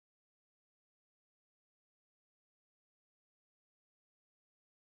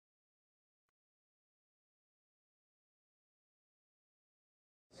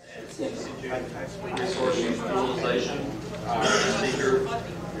In-Situ resource utilization. Our speaker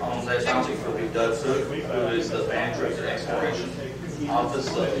on that topic will be Doug Cooke, who is the manager of the Exploration Office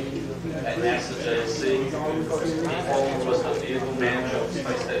at NASA JSC. He formerly was the vehicle manager of the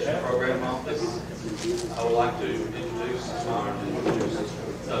Space Station Program Office. I would like to introduce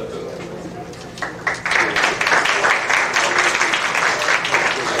Doug Cooke.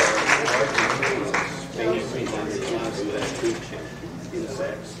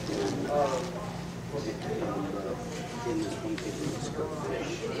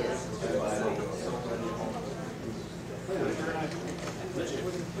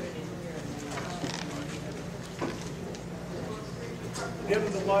 Dim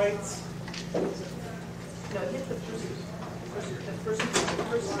the lights. No, hit the first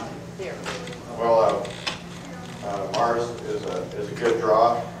there. Well, Mars is a good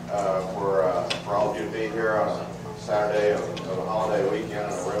draw for all of you to be here on a Saturday of a holiday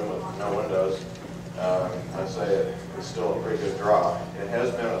weekend in a room with no windows. I'd say it's still a pretty good draw. It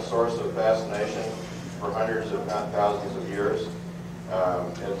has been a source of fascination for hundreds, if not thousands, of years.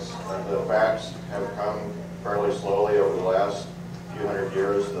 The facts have come fairly slowly over the last few hundred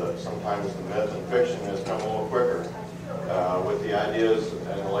years. Sometimes the myth and fiction has come a little quicker. With the ideas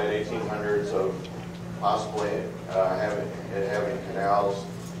in the late 1800s of possibly having canals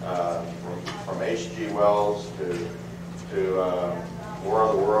from H.G. Wells to War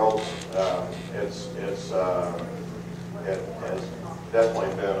of the Worlds, it has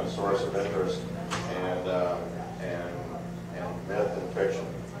definitely been a source of interest and myth and fiction.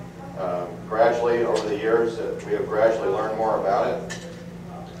 Gradually, over the years, we have gradually learned more about it.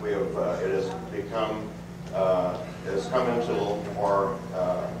 It has come into a little more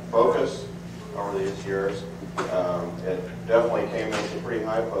focus over these years. It definitely came into pretty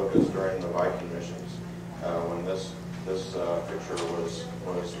high focus during the Viking missions when this picture was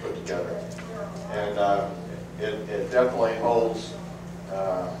put together, and it definitely holds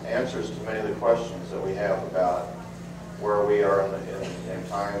answers to many of the questions that we have about where we are in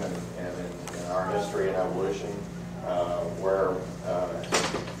time and in our history and evolution, where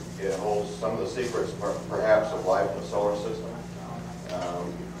it holds some of the secrets perhaps of life in the solar system.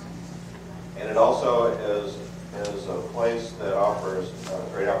 And it also is a place that offers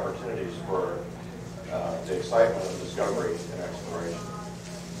great opportunities for the excitement of discovery and exploration.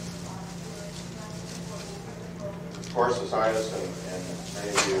 Of course, the scientists and many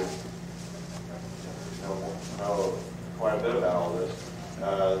of you know quite a bit about all this.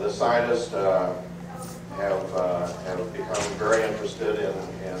 The scientists have become very interested in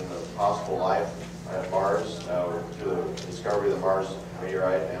the possible life at Mars through the discovery of the Mars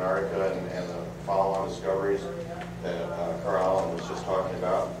meteorite in Antarctica and the follow-on discoveries that Carl Allen was just talking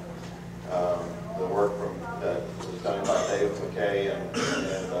about. The work that was done by Dave McKay and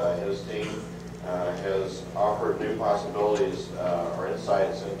his team has offered new possibilities or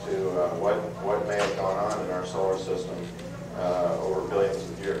insights into what may have gone on in our solar system over billions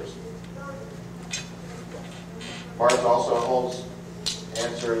of years. Mars also holds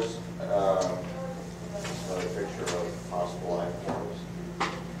answers. Another picture of possible life forms.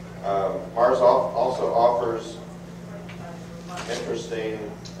 Mars also offers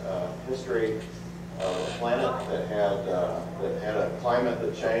interesting history of a planet that had a climate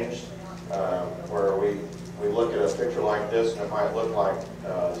that changed, where we look at a picture like this and it might look like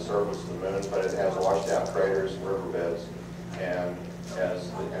the surface of the moon, but it has washed out craters and riverbeds. And as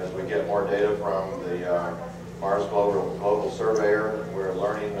we get more data from the Mars Global Surveyor, we're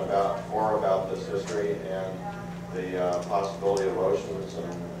learning more about this history and the possibility of oceans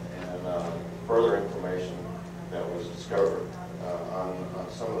and further information that was discovered on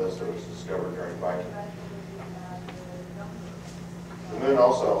some of this that was discovered during Viking. The moon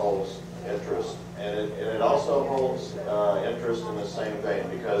also holds interest, and it also holds interest in the same vein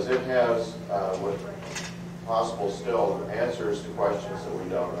because it has, with possible still, answers to questions that we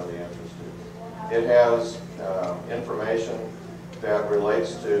don't know the answers to. It has information that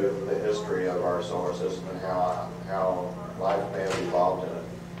relates to the history of our solar system and how life may have evolved in it,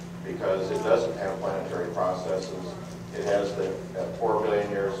 because it doesn't have planetary processes. It has the 4 billion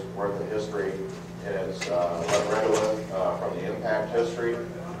years worth of history, and it's redolent from the impact history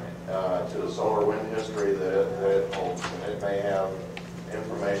to the solar wind history that it holds, and it may have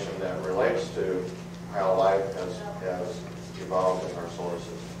information that relates to how life has evolved in our solar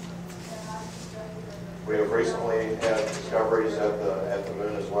system. We have recently had discoveries at the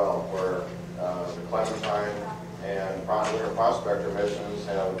moon as well, where the Clementine and Lunar Prospector missions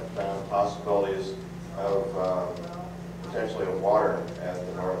have found possibilities of potentially of water at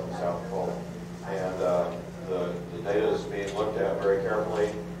the North and South Pole. And the data is being looked at very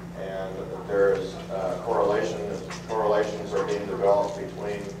carefully, and there's correlations are being developed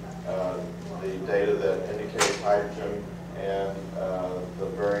between the data that indicates hydrogen and the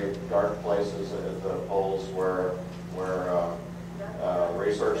very dark places at the poles where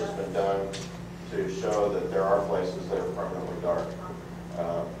research has been done to show that there are places that are permanently dark.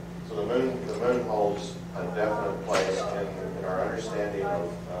 So the moon holds a definite place in our understanding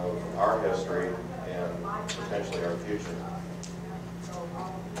of our history and potentially our future.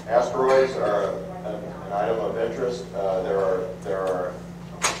 Asteroids are an item of interest. There are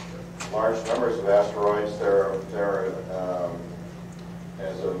large numbers of asteroids.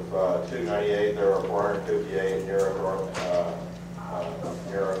 As of 298, there are 458 near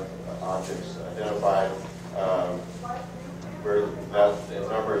objects identified. Where that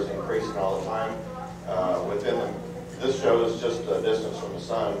number is increasing all the time. Within them, this shows just the distance from the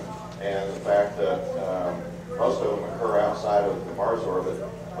sun, and the fact that most of them occur outside of the Mars orbit,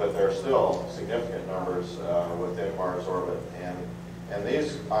 but there are still significant numbers within Mars orbit, and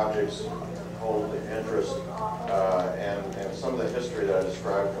these objects hold interest, and some of the history that I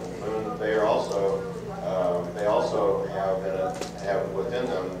described from the moon. They also have within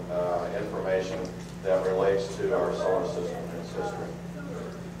them information that relates to our solar system and its history.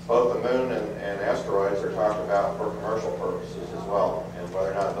 Both the moon and asteroids are talked about for commercial purposes as well, and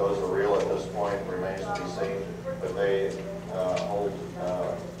whether or not those are real at this point remains to be seen, but they hold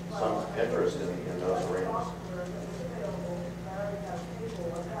some interest in those arenas.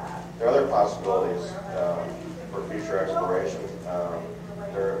 There are other possibilities for future exploration.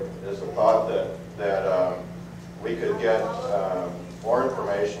 There is a thought that we could get more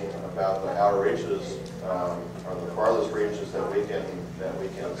information about the outer reaches or the farthest reaches that we can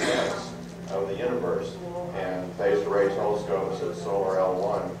sense of the universe, and phased array telescopes at Solar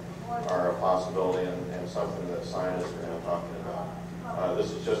L1 are a possibility and something that scientists are now talking about.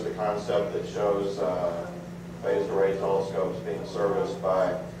 This is just a concept that shows phased array telescopes being serviced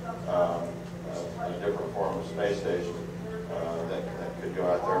by a different form of space station that could go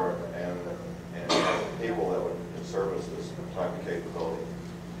out there and have people that would service this type of capability.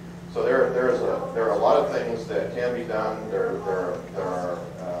 So there's a lot of things that can be done. There's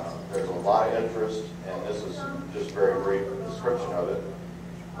a lot of interest, and this is just a very brief description of it.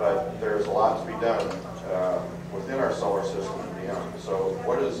 But there's a lot to be done within our solar system and beyond. So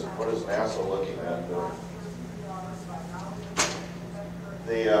what is NASA looking at doing?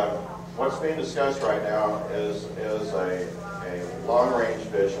 What's being discussed right now is a long-range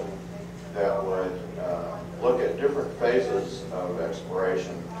vision that would look at different phases of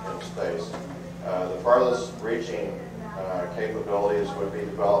exploration in space. The farthest reaching capabilities would be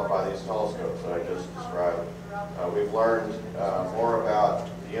developed by these telescopes that I just described. We've learned more about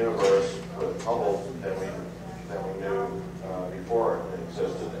the universe with Hubble than we knew before it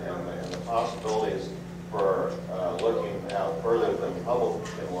existed, and the possibilities for looking out further than Hubble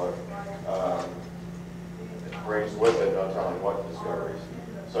can look it brings with it no telling what discoveries.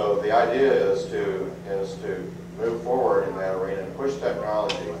 So the idea is to move forward in that arena and push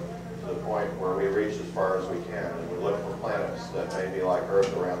technology to the point where we reach as far as we can, and we look for planets that may be like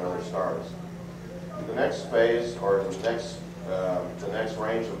Earth around other stars. The next phase, or the next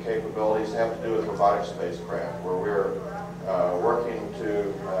range of capabilities, have to do with robotic spacecraft, where we're working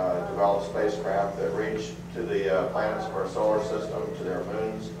to develop spacecraft that reach to the planets of our solar system, to their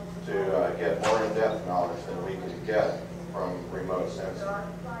moons, to get more in-depth knowledge than we can get from remote sensing.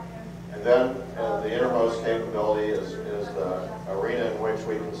 And then the innermost capability is the arena in which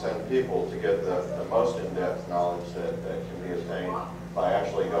we can send people to get the most in-depth knowledge that can be attained by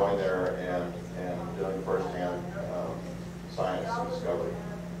actually going there and doing first-hand science and discovery.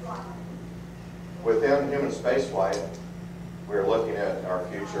 Within human spaceflight, we're looking at our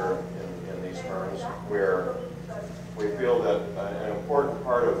future in these terms, where we feel that an important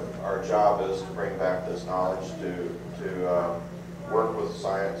part of our job is to bring back this knowledge, to work with the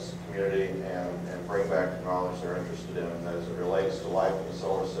science community and bring back the knowledge they're interested in as it relates to life in the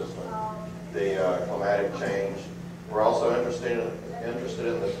solar system, the climatic change. We're also interested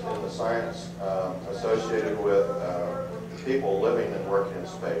in the science associated with people living and working in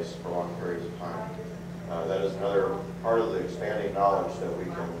space for long periods of time. That is another part of the expanding knowledge that we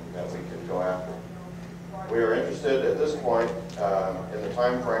can go after. We are interested at this point in the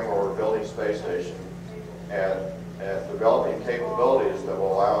time frame where we're building space station at developing capabilities that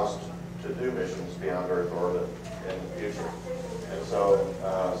will allow us to do missions beyond Earth orbit in the future. And so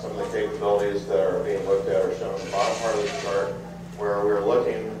some of the capabilities that are being looked at are shown in the bottom part of the chart, where we're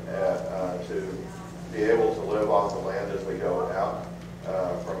looking at to be able to live off the land as we go out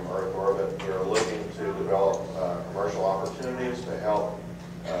from Earth orbit. We're looking to develop commercial opportunities to help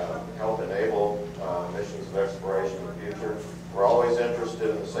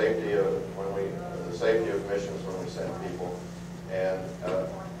safety of missions when we send people, and a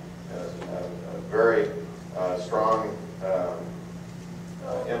very strong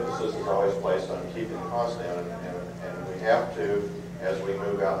emphasis is always placed on keeping the cost down, and we have to, as we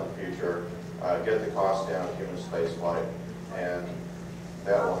move out in the future, get the cost down of human space flight, and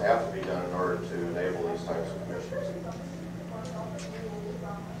that will have to be done in order to enable these types of missions.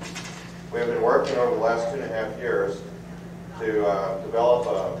 We have been working over the last 2.5 years to develop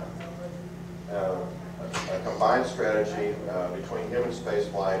a combined strategy between human space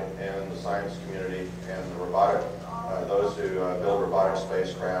flight and the science community and the robotic, those who build robotic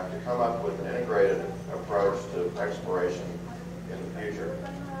spacecraft, to come up with an integrated approach to exploration in the future.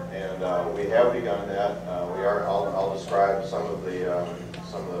 And we have begun that. I'll describe some of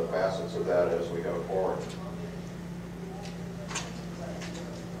the facets of that as we go forward.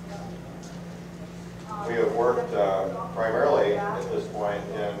 We have worked primarily at this point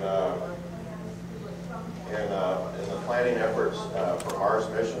in the planning efforts for Mars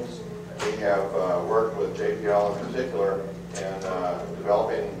missions. We have worked with JPL in particular in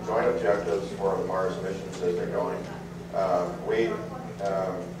developing joint objectives for the Mars missions as they're going.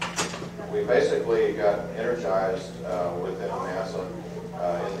 We basically got energized within NASA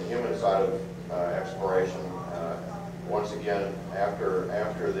in the human side of exploration once again after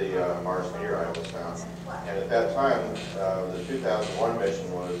the Mars meteorite was found. And at that time, the 2001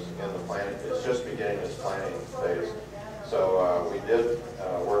 mission was in the planning. It's just beginning its planning phase. So we did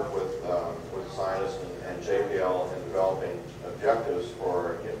work with scientists and JPL in developing objectives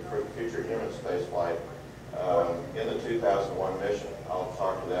for future human space flight in the 2001 mission. I'll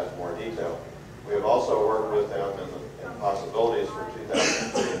talk to that in more detail. We have also worked with them in possibilities for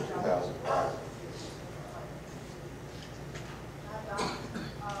 2003 and 2005.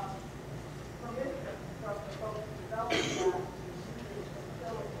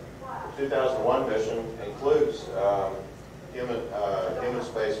 The 2001 mission includes human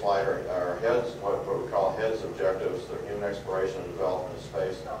space flight, or heads, what we call heads objectives, the human exploration and development of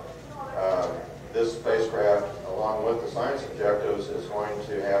space. This spacecraft, along with the science objectives, is going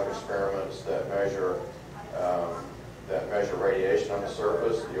to have experiments that measure radiation on the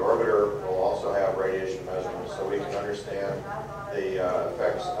surface. The orbiter will also have radiation measurements, so we can understand the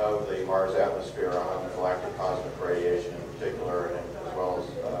effects of the Mars atmosphere on galactic cosmic radiation in particular, and as well as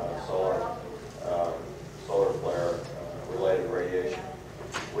solar flare related radiation.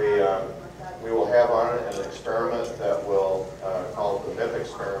 We will have on it an experiment that will called the MIP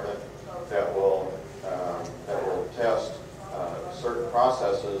experiment that will test certain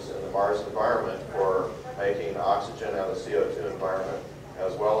processes in the Mars environment for making oxygen out of the CO2 environment,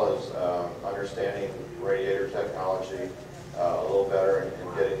 as well as understanding radiator technology a little better and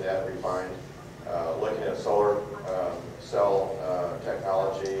getting that refined, looking at solar cell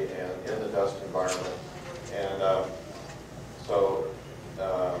technology and in the dust environment.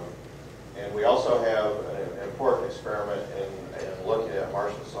 And we also have an important experiment in looking at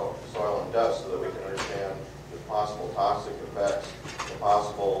Martian soil and dust so that we can understand the possible toxic effects, the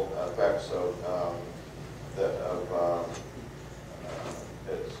possible effects of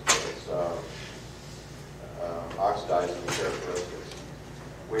its oxidizing characteristics.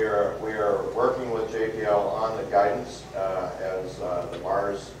 We are working with JPL on the guidance as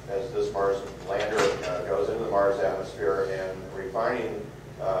this Mars lander goes into the Mars atmosphere, and refining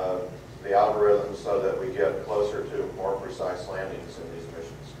the algorithms so that we get closer to more precise landings in these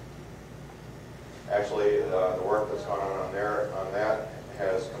missions. Actually, the work that's gone on that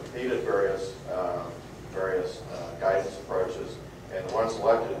has completed various guidance approaches, and the one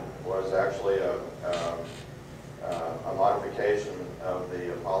selected was actually a modification of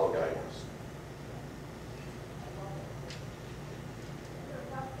the Apollo guidance.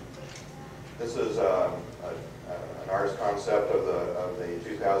 This is an artist concept of the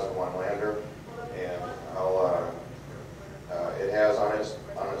 2001 lander, and it has on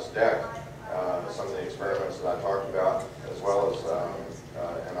its deck some of the experiments that I talked about, as well as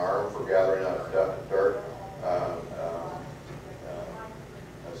an arm for gathering up dirt, a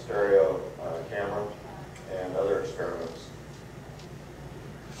stereo camera, and other experiments.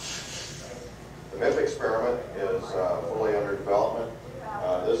 The MIP experiment is fully under development.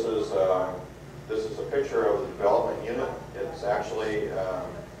 This is a picture of the development unit. It's actually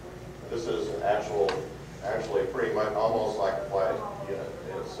actually pretty much almost like a flight unit.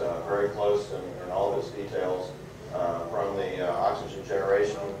 It's very close in all of its details, from the oxygen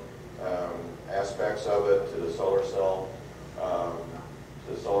generation aspects of it to the solar cell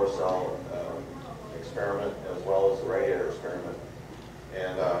experiment, as well as the radiator experiment.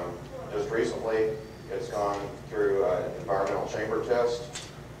 And just recently, it's gone through an environmental chamber test.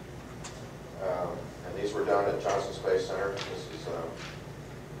 and these were done at Johnson Space Center. This is a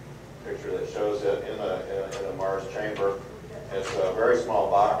picture that shows it in the Mars chamber. It's a very small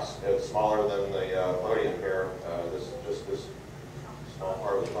box. It's smaller than the podium here. Just this small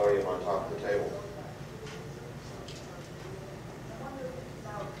part of the podium on top of the table.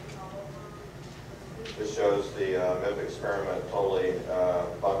 This shows the MIP experiment totally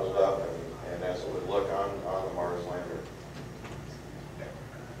bundled up and as it would look on the Mars lander.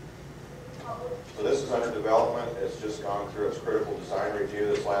 So this is under development. It's just gone through its critical design review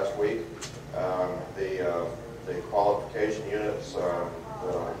this last week. The qualification units are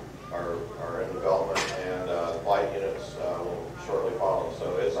in development, and the flight units will shortly follow.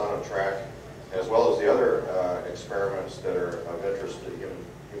 So it's on a track, as well as the other experiments that are of interest to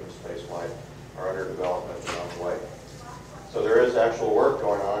human space flight are under development and on the way. So there is actual work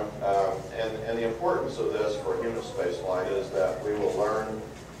going on, and the importance of this for human space flight is that we will learn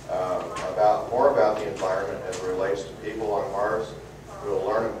more about the environment as it relates to people on Mars. We will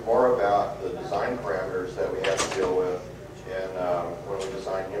learn more about the design parameters that we have to deal with when we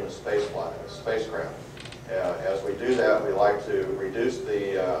design human spacecraft. As we do that, we like to reduce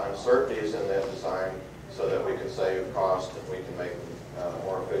the uncertainties in that design so that we can save cost and we can make them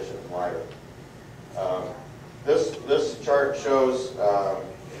more efficient and lighter. This chart shows,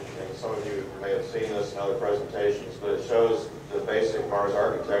 and some of you may have seen this in other presentations, but it shows the basic Mars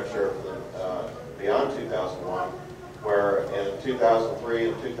architecture beyond 2001, where in 2003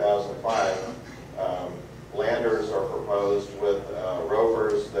 and 2005, landers are proposed with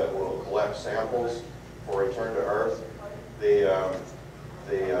rovers that will collect samples for return to Earth. The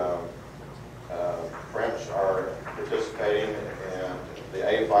French are participating, and the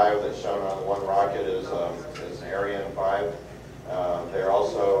A5 that's shown on the one rocket is Ariane 5. They're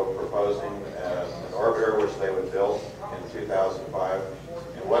also proposing an orbiter, which they would build in 2005.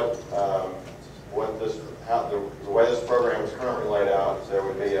 And the way this program is currently laid out, there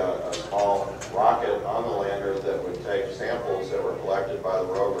would be a small rocket on the lander that would take samples that were collected by the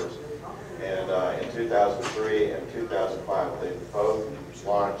rovers. And in 2003 and 2005, they both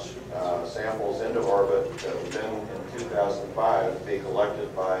launch samples into orbit that would then, in 2005, be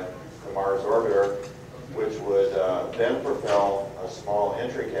collected by the Mars orbiter, which would then propel a small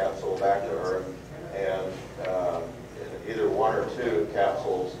entry capsule back to Earth, and either one or two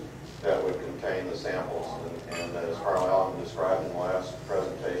capsules that would contain the samples. And as Carl Allen described in the last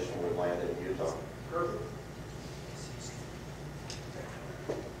presentation, would land in Utah.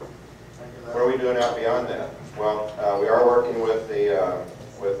 What are we doing out beyond that? Well, we are working with the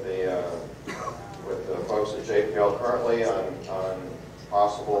folks at JPL currently on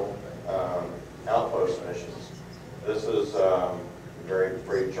possible outpost missions. This is a very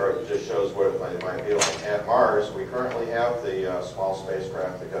brief chart that just shows what it might be like. At Mars, we currently have the small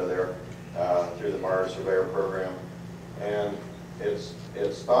spacecraft that go there through the Mars Surveyor program, and it's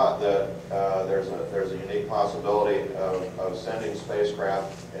thought that there's a unique possibility of sending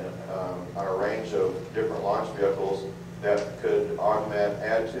spacecraft on a range of different launch vehicles that could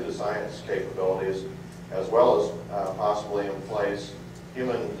add to the science capabilities, as well as possibly in place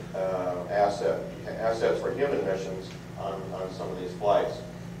human assets for human missions on some of these flights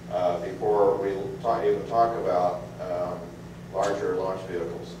before we even talk about larger launch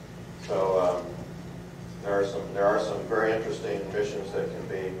vehicles. So there are some very interesting missions that can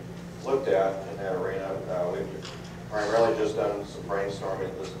be looked at in that arena. We've primarily just done some brainstorming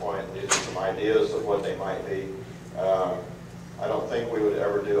at this point. These are some ideas of what they might be. I don't think we would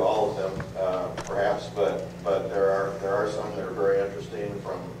ever do all of them, perhaps, but there are some that are very interesting,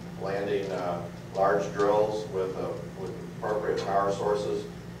 from landing large drills with appropriate power sources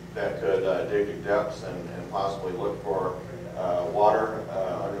that could dig to depths and possibly look for water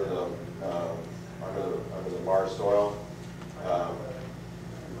under the Mars soil.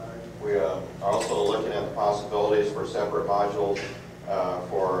 We are also looking at the possibilities for separate modules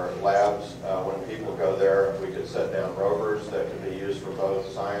for labs. When people go there, we could set down rovers that could be used for both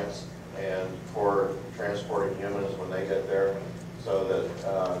science and for transporting humans when they get there, so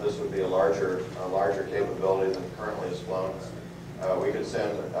that this would be a larger capability than currently is flown. We could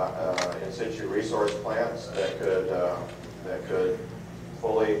send in-situ resource plants that could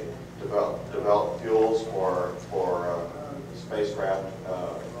fully develop fuels for spacecraft,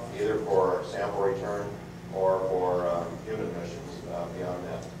 either for sample return or for human missions beyond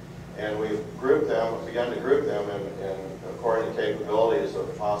that. And we've begun to group them in according to capabilities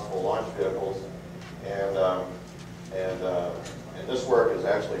of possible launch vehicles, and this work is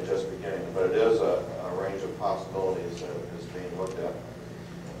actually just beginning, but it is a range of possibilities that is being looked at.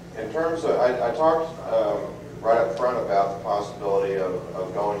 In terms of, I talked right up front about the possibility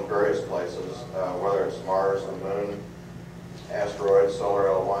of going various places, whether it's Mars, the Moon, asteroids, solar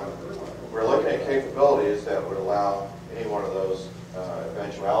L1. We're looking at capabilities that would allow any one of those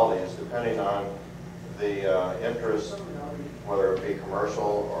eventualities, depending on the interest, whether it be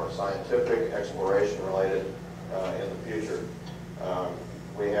commercial or scientific, exploration related in the future.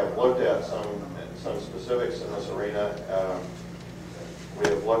 We have looked at some specifics in this arena. We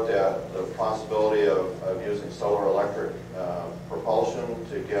have looked at the possibility of using solar electric propulsion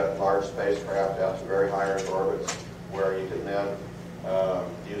to get large spacecraft out to very high Earth orbits, where you can then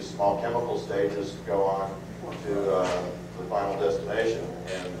use small chemical stages to go on to the final destination.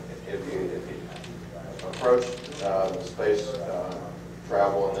 And if you approach the space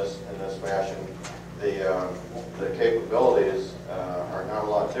travel in this fashion, the capabilities are not a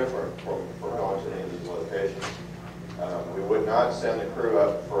lot different for going to any of these locations. We would not send the crew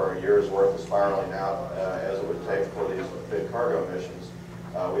up for a year's worth of spiraling out as it would take for these big cargo missions.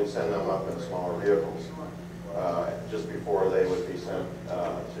 We'd send them up in smaller vehicles just before they would be sent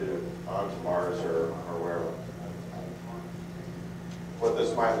onto Mars or wherever. What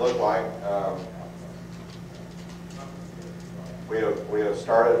this might look like, we have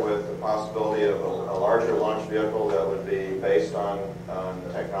started with the possibility of a larger launch vehicle that would be based on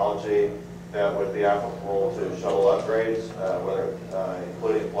technology that would be applicable to shuttle upgrades,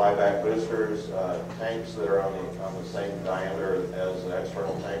 including flyback boosters, tanks that are on the same diameter as the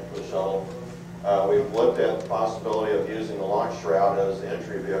external tank for the shuttle. We've looked at the possibility of using the launch shroud as the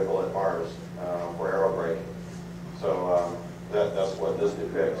entry vehicle at Mars for aerobraking. So that's what this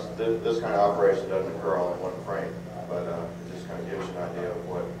depicts. This kind of operation doesn't occur all in one frame, but it just kind of gives you an idea of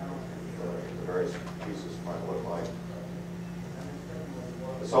what the various pieces might look like.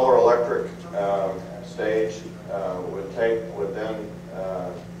 The solar electric stage would then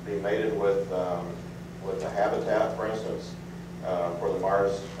be mated with the habitat, for instance, for the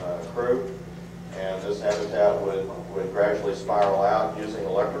Mars crew, and this habitat would gradually spiral out using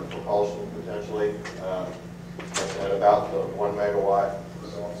electric propulsion potentially at about the 1 megawatt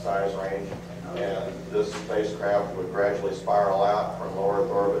size range, and this spacecraft would gradually spiral out from low Earth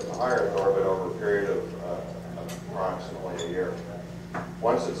orbit to high Earth orbit over a period of approximately a year.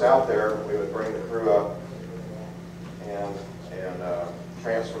 Once it's out there, we would bring the crew up and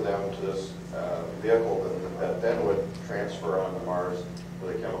transfer them to this vehicle that then would transfer onto Mars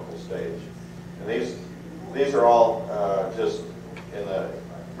with a chemical stage. And these are all just in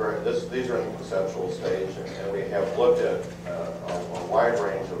these are in the conceptual stage, and we have looked at a wide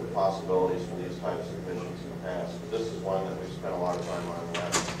range of possibilities for these types of missions in the past. But this is one that we've spent a lot of time on in the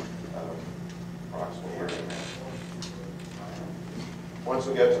last approximately year and a half. Once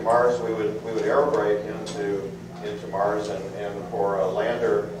we get to Mars, we would aerobrake into Mars, and for a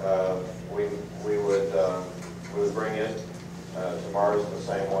lander, we would bring it to Mars the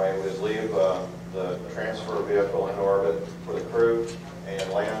same way. We'd leave the transfer vehicle in orbit for the crew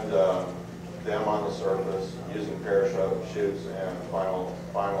and land them on the surface using parachutes and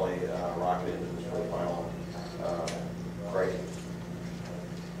finally rocket engines for the final braking.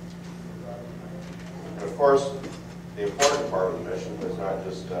 And of course, the important part of the mission is not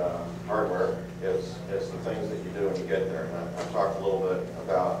just hardware, it's the things that you do when you get there. And I've talked a little bit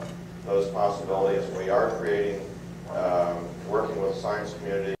about those possibilities. We are creating, working with the science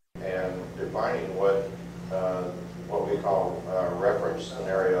community and defining what we call reference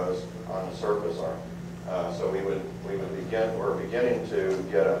scenarios on the surface are. So we're beginning to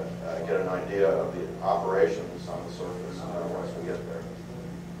get an idea of the operations on the surface once we get there.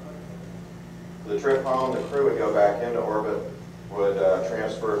 The trip home, the crew would go back into orbit, would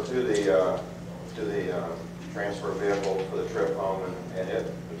transfer to the transfer vehicle for the trip home, and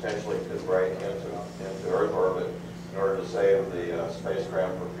it potentially could break into Earth orbit in order to save the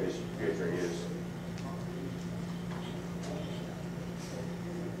spacecraft for future use.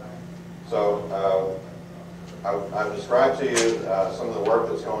 So I've described to you some of the work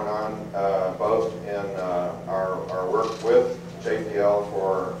that's going on, both in our work with JPL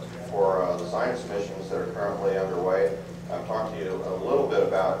for the science missions that are currently underway. I've talked to you a little bit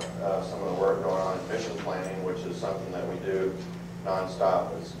about some of the work going on in mission planning, which is something that we do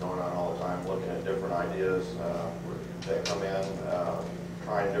nonstop. It's going on all the time, looking at different ideas that come in,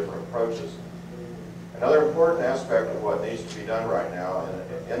 trying different approaches. Another important aspect of what needs to be done right now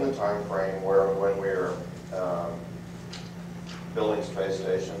in the time frame when we're building space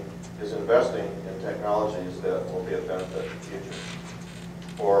station is investing in technologies that will be a benefit in the future.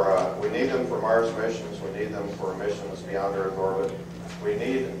 We need them for Mars missions. We need them for missions beyond Earth orbit. We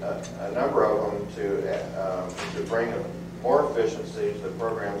need a number of them to bring more efficiency to the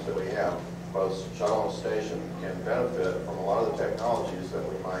programs that we have. both shuttle and station can benefit from a lot of the technologies that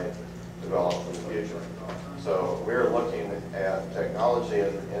we might develop in the future. So we're looking at technology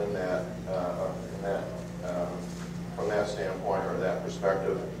in that from that standpoint or that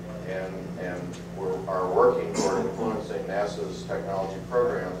perspective, and we are working toward influencing NASA's technology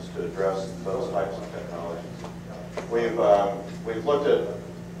programs to address those types of technologies. We've looked at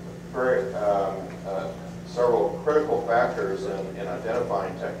several critical factors in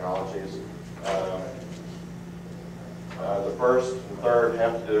identifying technologies. The first and third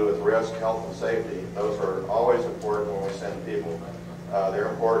have to do with risk, health, and safety. Those are always important when we send people. They're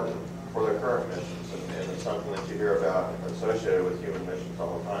important for their current missions, and it's something that you hear about associated with human missions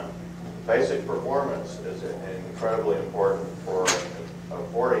all the time. Basic performance is incredibly important for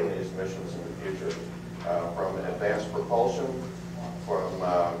affording these missions in the future, from advanced propulsion, from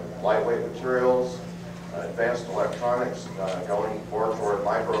lightweight materials, advanced electronics, going more toward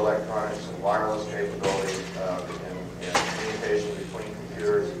microelectronics and wireless capabilities in communication between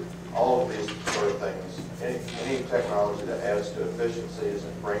computers, all of these sort of things. Any technology that adds to efficiencies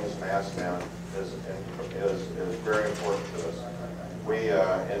and brings mass down is very important to us. We,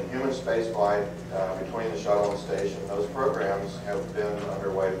 in human spaceflight, between the shuttle and station, those programs have been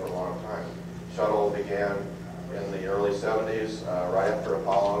underway for a long time. Shuttle began in the early 70s, right after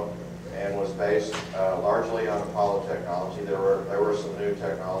Apollo, and was based largely on Apollo technology. There were some new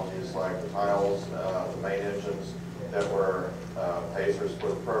technologies like the tiles, the main engines that were pacers for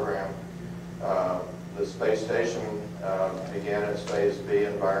the program. The space station began its Phase B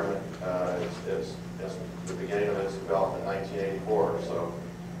environment. It's the beginning of its development in 1984. So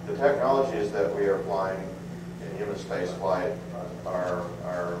the technologies that we are flying in human space flight are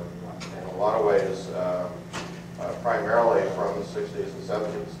in a lot of ways primarily from the 60s and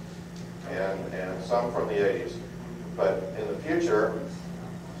 70s. And some from the 80s. But in the future,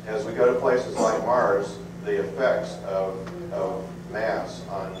 as we go to places like Mars, the effects of mass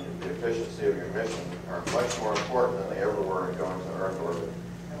on the efficiency of your mission are much more important than they ever were in going to Earth orbit.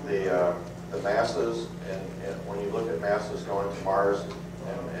 The masses, and when you look at masses going to Mars,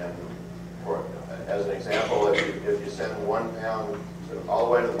 and as an example, if you send 1 pound all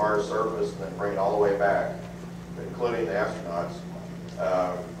the way to the Mars surface and then bring it all the way back, including the astronauts,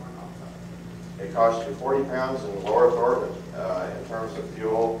 it costs you 40 pounds in low Earth orbit in terms of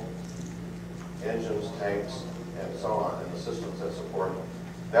fuel, engines, tanks, and so on, and the systems that support them.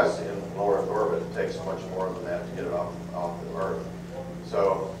 That's in low Earth orbit. It takes much more than that to get it off of Earth.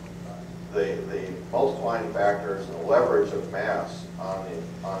 So the multiplying factors and the leverage of mass on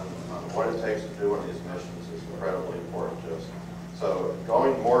what it takes to do one of these missions is incredibly important to us. So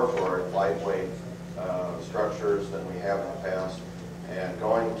going more toward lightweight structures than we have in the past, and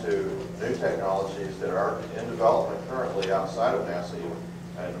going to new technologies that are in development currently outside of NASA,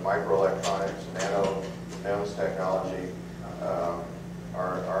 and microelectronics, MEMS technology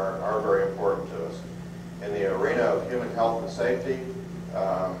are very important to us. In the arena of human health and safety,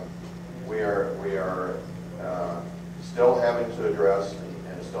 we are still having to address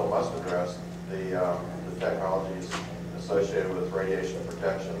and still must address the technologies associated with radiation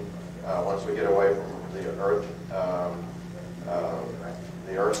protection. Once we get away from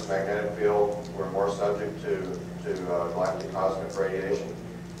the Earth's magnetic field, we're more subject to galactic cosmic radiation,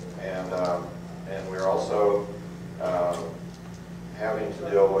 and we're also having to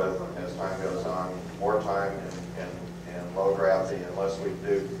deal with, as time goes on, more time in low gravity, unless we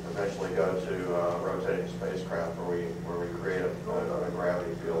do eventually go to rotating spacecraft where we create a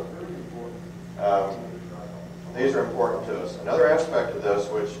gravity field. These are important to us. Another aspect of this,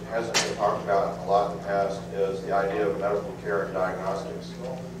 which hasn't been talked about a lot in the past, is the idea of medical care and diagnostics.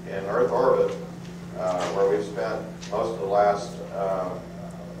 In Earth orbit, where we've spent most of the last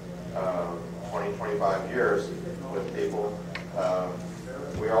 20, 25 years with people,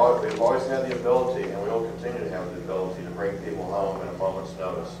 we've always had the ability, and we will continue to have the ability, to bring people home at a moment's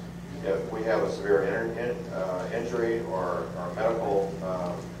notice. If we have a severe injury or medical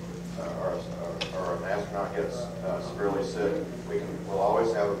or an astronaut gets severely sick, we'll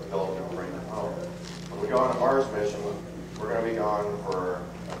always have the ability to bring them home. When we go on a Mars mission, we're going to be gone for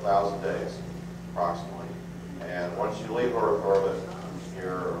 1,000 days, approximately. And once you leave Earth orbit,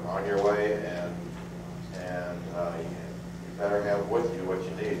 you're on your way, and you better have with you what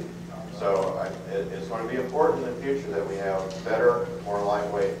you need. So it's going to be important in the future that we have better, more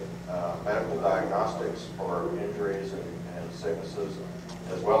lightweight medical diagnostics for injuries and sicknesses,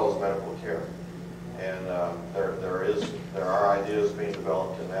 as well as medical care. And there are ideas being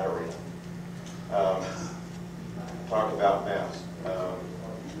developed in that arena. Talk about mass.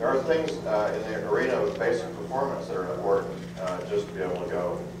 There are things in the arena of basic performance that are important just to be able to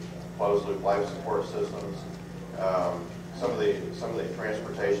go closed-loop life support systems. Some of the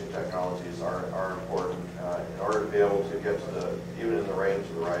transportation technologies are important in order to be able to get to even in the range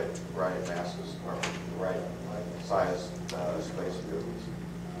of the right masses or the right size space vehicles.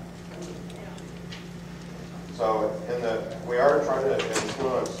 So we are trying to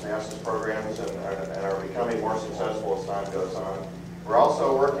influence NASA's programs and are becoming more successful as time goes on. We're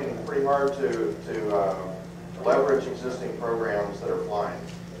also working pretty hard to leverage existing programs that are flying.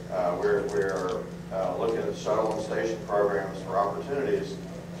 We're looking at shuttle and station programs for opportunities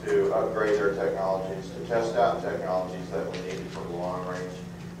to upgrade their technologies, to test out technologies that we need for the long range.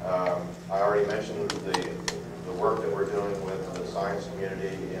 I already mentioned the work that we're doing with the science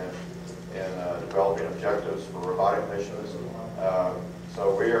community in developing objectives for robotic missions.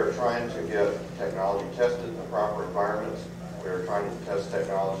 So we are trying to get technology tested in the proper environments. We are trying to test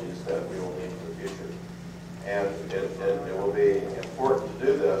technologies that we will need in the future. And it will be important to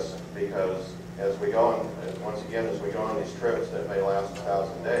do this because as we go on, once again, as we go on these trips that may last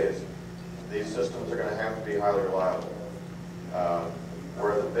 1,000 days, these systems are going to have to be highly reliable.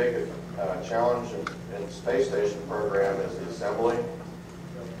 Where the big challenge in the space station program is the assembly,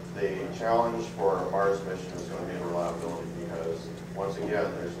 the challenge for a Mars mission is going to be reliability because once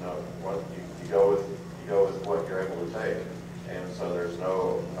again, there's no you go with what you're able to take, and so there's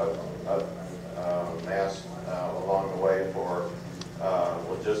no mass along the way for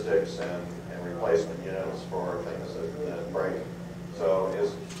logistics and replacement units for things that break. So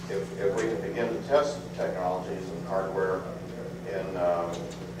if we can begin to test technologies and hardware in the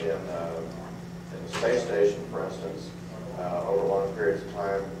space station, for instance, over long periods of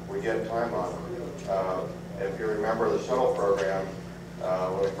time, we get time on them. If you remember the shuttle program,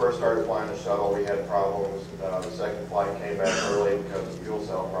 when we first started flying the shuttle, we had problems. The second flight came back early because of fuel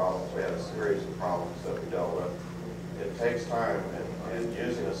cell problems. We had a series of problems that we dealt with. It takes time in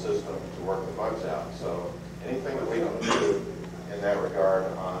using a system to work the bugs out. So anything that we can do in that regard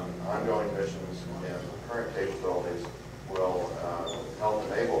on ongoing missions and current capabilities will help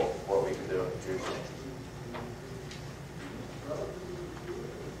enable what we can do in the future.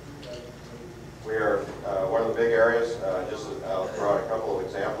 We are, one of the big areas, I'll throw out a couple of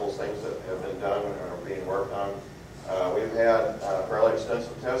examples, things that have been done and are being worked on. We've had fairly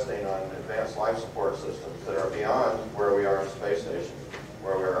extensive testing on advanced life support systems that are beyond where we are in space station,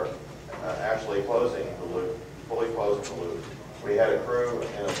 where we're actually closing the loop, fully closing the loop. We had a crew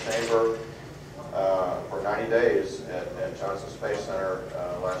in a chamber for 90 days at Johnson Space Center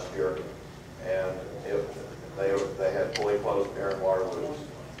last year, and they had fully closed air and water loops.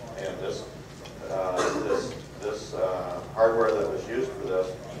 And this hardware that was used for this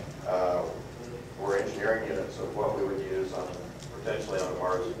were engineering units of what we would use potentially on a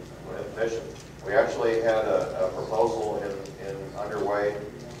Mars mission. We actually had a proposal in underway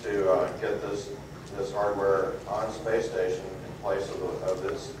to get this hardware on space station in place of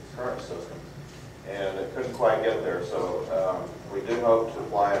this current system, and it couldn't quite get there. So we do hope to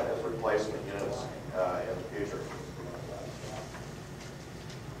fly it as replacement units in the future.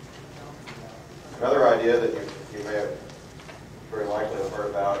 Another idea that you may have very likely have heard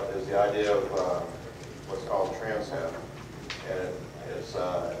about is the idea of what's called transhead. And it's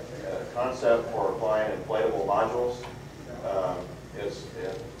a concept for flying inflatable modules.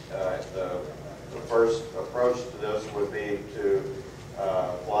 The first approach to this would be to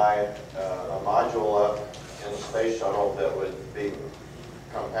fly a module up in the space shuttle that would be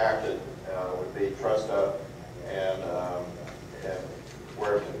compacted, would be trussed up, and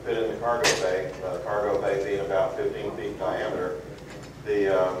where it can fit in the cargo bay being about 15 feet in diameter.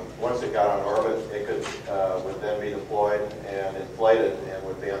 Once it got on orbit, it would then be deployed and inflated and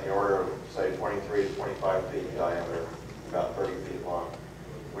would be on the order of, say, 23 to 25 feet in diameter, about 30 feet long.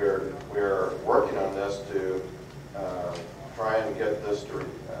 We're working on this to try and get this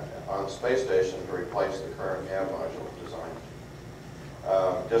on the space station to replace the current cab module design.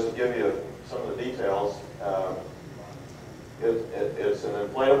 Just to give you some of the details, it's an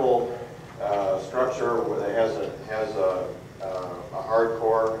inflatable structure that has a hard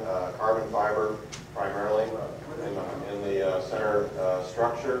core, carbon fiber primarily in the center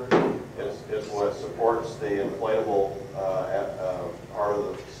structure. It's what supports the inflatable part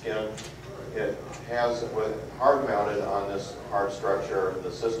of the skin. It has, hard mounted on this hard structure,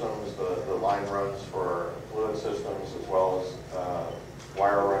 the systems, the line runs for fluid systems, as well as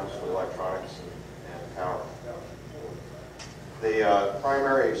wire runs for electronics and power. The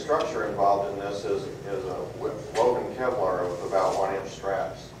primary structure involved in this is a woven Kevlar with about 1-inch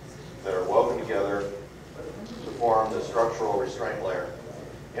straps that are woven together to form the structural restraint layer.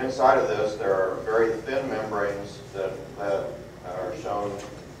 Inside of this, there are very thin membranes that are shown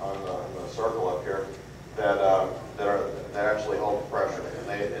on the that actually hold pressure, and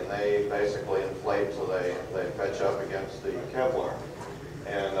they basically inflate so they fetch up against the Kevlar,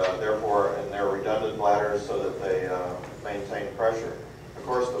 and they're redundant bladders so that they maintain pressure. Of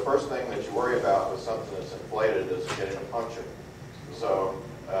course, the first thing that you worry about with something that's inflated is getting a puncture. So,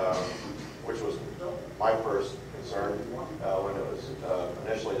 which was my first concern when it was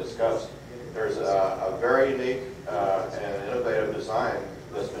initially discussed. There's a very unique and innovative design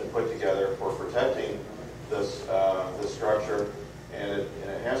that's been put together for protecting this structure, and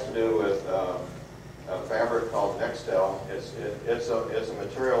it has to do with a fabric called Nextel. It's a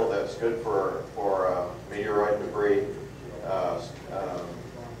material that's good for meteorite debris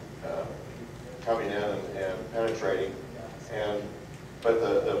coming in and penetrating, but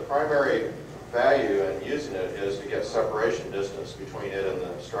the primary value in using it is to get separation distance between it and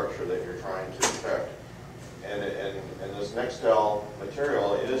the structure that you're trying to protect. And this Nextel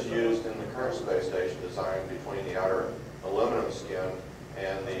material is used in the current space station design between the outer aluminum skin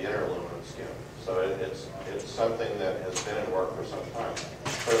and the inner aluminum skin. So it's something that has been in work for some time.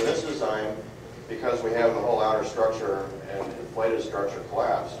 But in this design, because we have the whole outer structure and inflated structure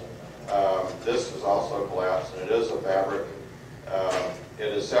collapsed, this is also collapsed, and it is a fabric. It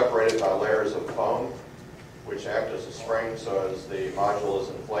is separated by layers of foam, which act as a spring, so as the module is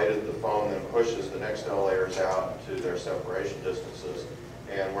inflated, the foam then pushes the Nextel layers out to their separation distances.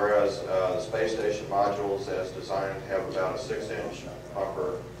 And whereas the space station modules, as designed, have about a 6-inch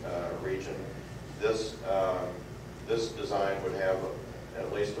buffer region, this design would have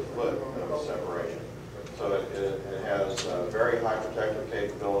at least a foot of separation. So it has very high protective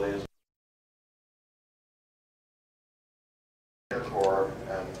capabilities. Core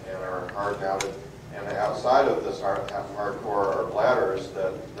and are hard mounted, and outside of this hard core are bladders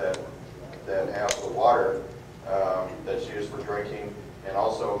that have the water that's used for drinking, and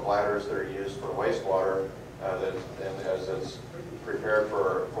also bladders that are used for wastewater and as it's prepared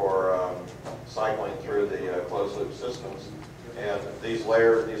for cycling through the closed loop systems. And these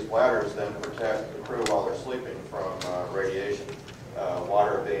bladders then protect the crew while they're sleeping from radiation.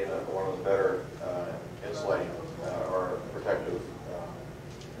 Water being one of the better insulating or protective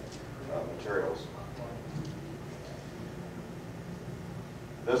materials.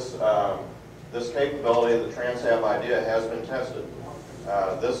 This capability, the TransHab idea, has been tested.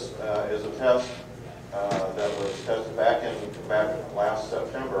 This is a test that was tested back last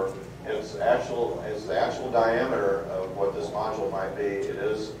September. It's the actual diameter of what this module might be.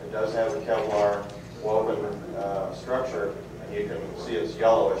 It does have a Kevlar woven structure, and you can see it's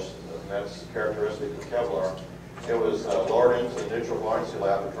yellowish, and that's characteristic of Kevlar. It was lowered into the neutral buoyancy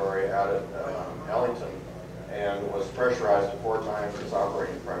laboratory out at Ellington and was pressurized to 4 times its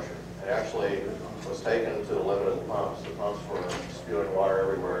operating pressure. It actually was taken to the limit of the pumps. The pumps were spewing water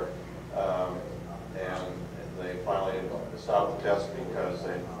everywhere, and they finally stopped the test because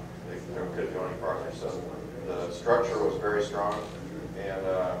they couldn't go any farther. So the structure was very strong and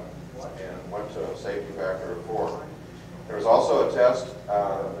went to a safety factor of 4. There was also a test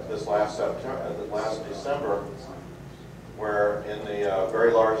this last December, where in the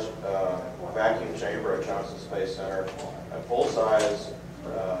very large vacuum chamber at Johnson Space Center, a full-size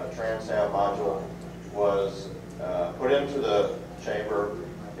TransHab module was put into the chamber.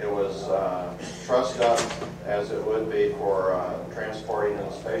 It was trussed up as it would be for transporting in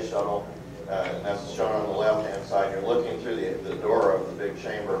the space shuttle, and that's shown on the left-hand side. You're looking through the door of the big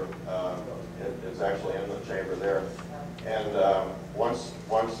chamber. It's actually in the chamber there. And once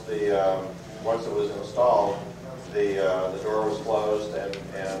it was installed, the door was closed and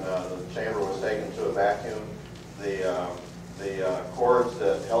the chamber was taken to a vacuum. The cords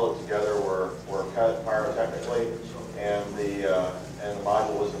that held it together were cut pyrotechnically, and the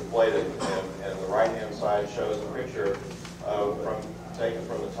module was inflated. And the right-hand side shows a picture taken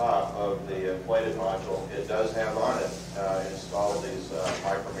from the top of the inflated module. It does have on it installed these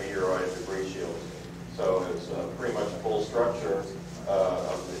micrometeoroid debris shields. So it's pretty much a full structure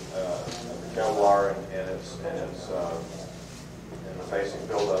of the Kevlar and its the basic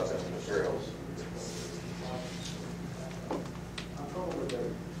buildup and materials.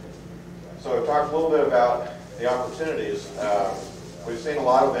 So we've talked a little bit about the opportunities. We've seen a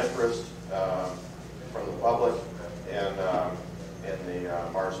lot of interest from the public in the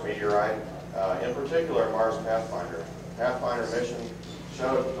Mars meteorite, in particular Mars Pathfinder. The Pathfinder mission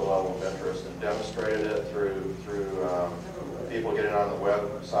showed the level of interest and demonstrated it through people getting on the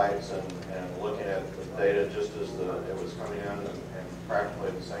websites and looking at the data just as it was coming in, and practically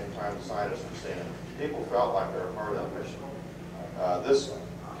at the same time the scientists were seeing it. People felt like they were part of that mission. This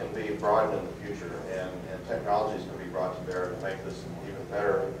can be broadened in the future, and technologies can be brought to bear to make this an even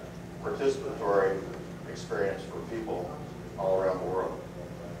better participatory experience for people all around the world.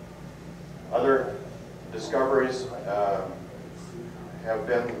 Other discoveries have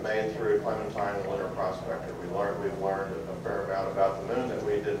been made through Clementine and Lunar Prospector. We've learned a fair amount about the moon that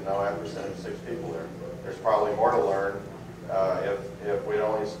we didn't know after sending 6 people there. There's probably more to learn if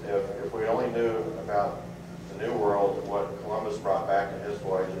we only knew about the New World, what Columbus brought back in his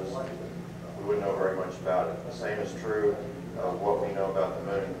voyages. We wouldn't know very much about it. The same is true of what we know about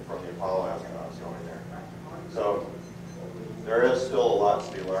the moon from the Apollo astronauts going there. So there is still a lot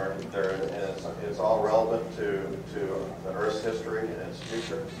to be learned. It's all relevant to the Earth's history and its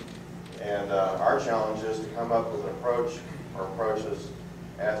future. And our challenge is to come up with an approach or approaches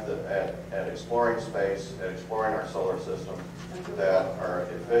at exploring space, at exploring our solar system that are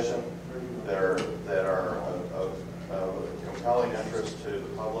efficient, that are of compelling interest to the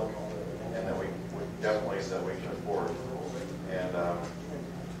public, and that we can afford. And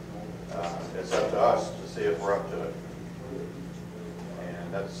it's up to us to see if we're up to it.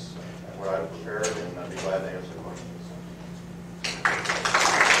 And that's what I've prepared, and I'd be glad to answer questions.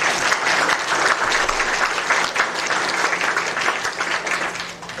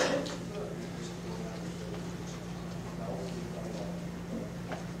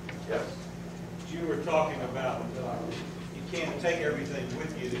 Yes. You were talking about you can't take everything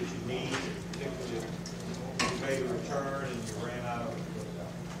with you that you need, particularly if you made a return and you ran out of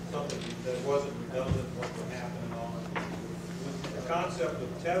something that wasn't redundant, what would happen and all. The concept of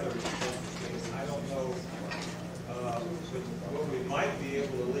tethers, I don't know, but we might be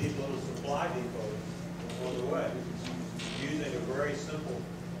able to leave little supply depots on the way using a very simple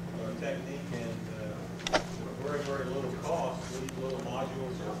technique and very, very little cost, leave little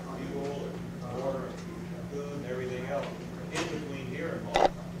modules of fuel or water and food and everything else in between here and Mars.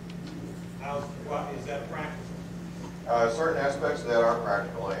 Is that practical? Certain aspects of that are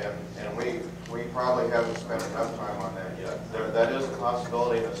practical, and we probably haven't spent enough time on that yet. That is a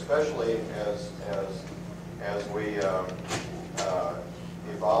possibility, especially as we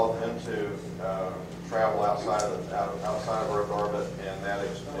evolve into travel outside of Earth orbit, and that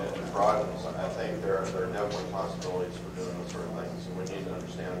broadens. I think there are definitely possibilities for doing those sort of things, and we need to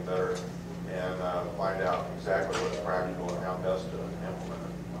understand it better and find out exactly what's practical and how best to implement it.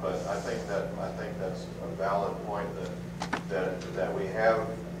 But I think that's a valid point that we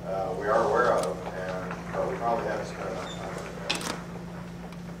are aware of, but we probably haven't spent enough time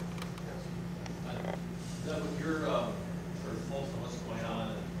on it. Doug, with your sort of pulse on what's going on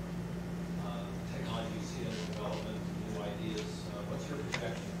in technology you see under development, new ideas, what's your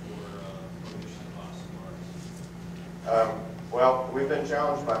projection for mission costs on Mars? Well, we've been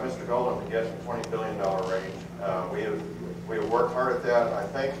challenged by Mr. Golden to get to the $20 billion range. We have worked hard at that. I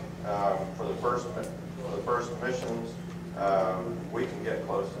think for the first missions, we can get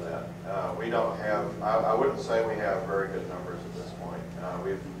close to that. We don't have. I wouldn't say we have very good numbers at this point.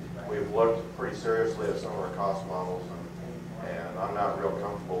 We've looked pretty seriously at some of our cost models, and I'm not real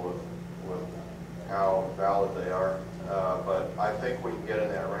comfortable with how valid they are. But I think we can get in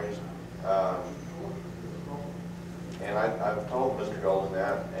that range. And I've told Mr. Golden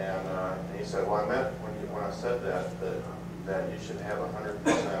that, and he said, well, I meant when I said that you should have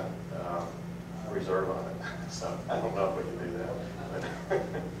 100% reserve on it. So I don't know if we can do that.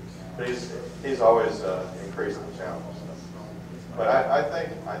 But he's always increasing the challenge. But I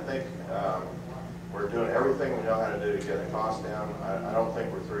think we're doing everything we know how to do to get the cost down. I don't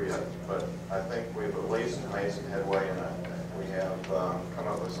think we're through yet, but I think we've at least made some headway in it. We have come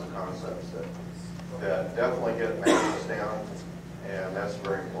up with some concepts that definitely get maintenance down, and that's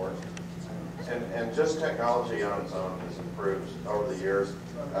very important. And just technology on its own has improved over the years.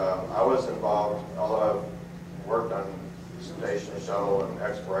 I was involved, although I've worked on station, shuttle, and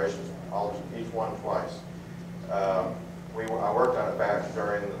exploration, each one twice. I worked on it back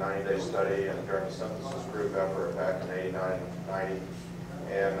during the 90-day study and during the synthesis group effort back in 89, 90.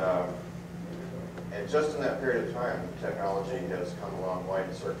 And just in that period of time, technology has come a long way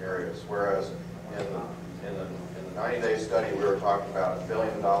in certain areas. Whereas in the 90-day study, we were talking about $1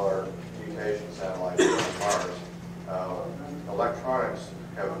 billion communication satellites on Mars. Electronics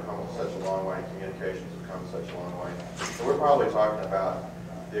have come such a long way, communications have come such a long way. So we're probably talking about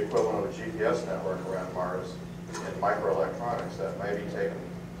the equivalent of a GPS network around Mars in microelectronics that may be taken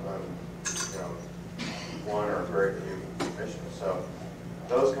on, one or very few missions. So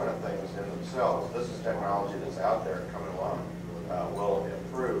those kind of things in themselves, this is technology that's out there and coming along, will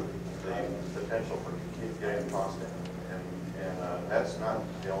improve the potential for getting the cost down. And that's not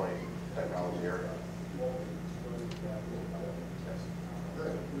the only technology area.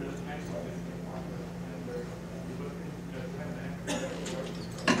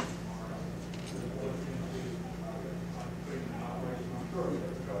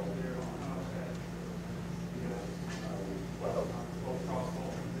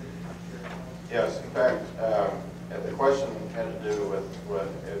 Yes, in fact, the question had to do with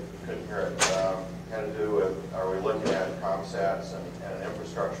if you couldn't hear it, had to do with, are we looking at ComSats and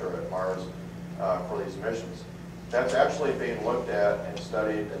infrastructure at Mars for these missions? That's actually being looked at and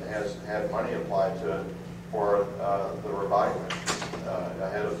studied and has had money applied to it for the robotic missions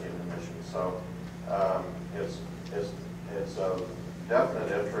ahead of human missions. So it's of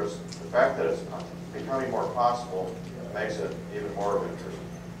definite interest. The fact that it's becoming more possible makes it even more of interest.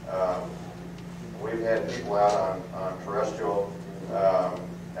 We've had people out on terrestrial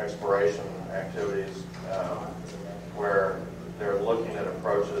exploration activities where they're looking at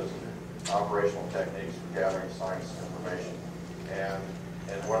approaches, operational techniques for gathering science information. And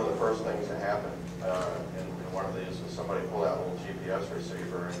one of the first things that happened in one of these was somebody pulled out a little GPS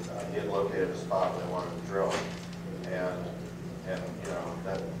receiver and he had located a spot they wanted to drill. And you know,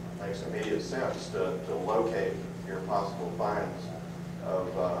 that makes immediate sense to locate your possible finds of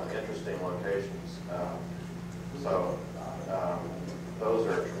interesting locations. Those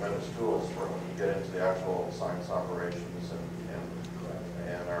are tremendous tools for when you get into the actual science operations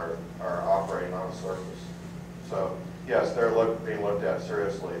and are operating on the surface. So yes, they're being looked at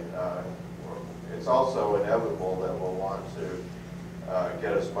seriously. It's also inevitable that we'll want to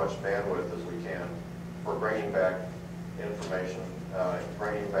get as much bandwidth as we can for bringing back information,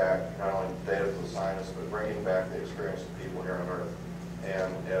 bringing back not only data for the scientists, but bringing back the experience of people here on Earth.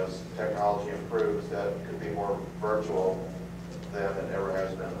 And as technology improves, that could be more virtual than it ever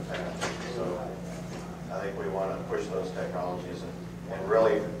has been in the past. So I think we want to push those technologies and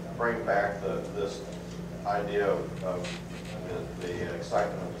really bring back this idea of the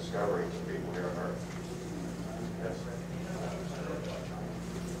excitement of discovery to people here on Earth. Yes.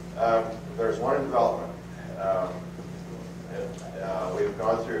 There's one in development. We've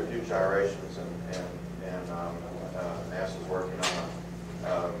gone through a few gyrations, and NASA's working on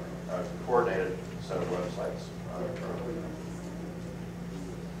a coordinated set of websites.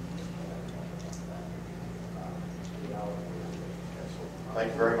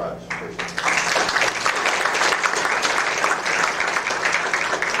 Thank you very much. Appreciate it.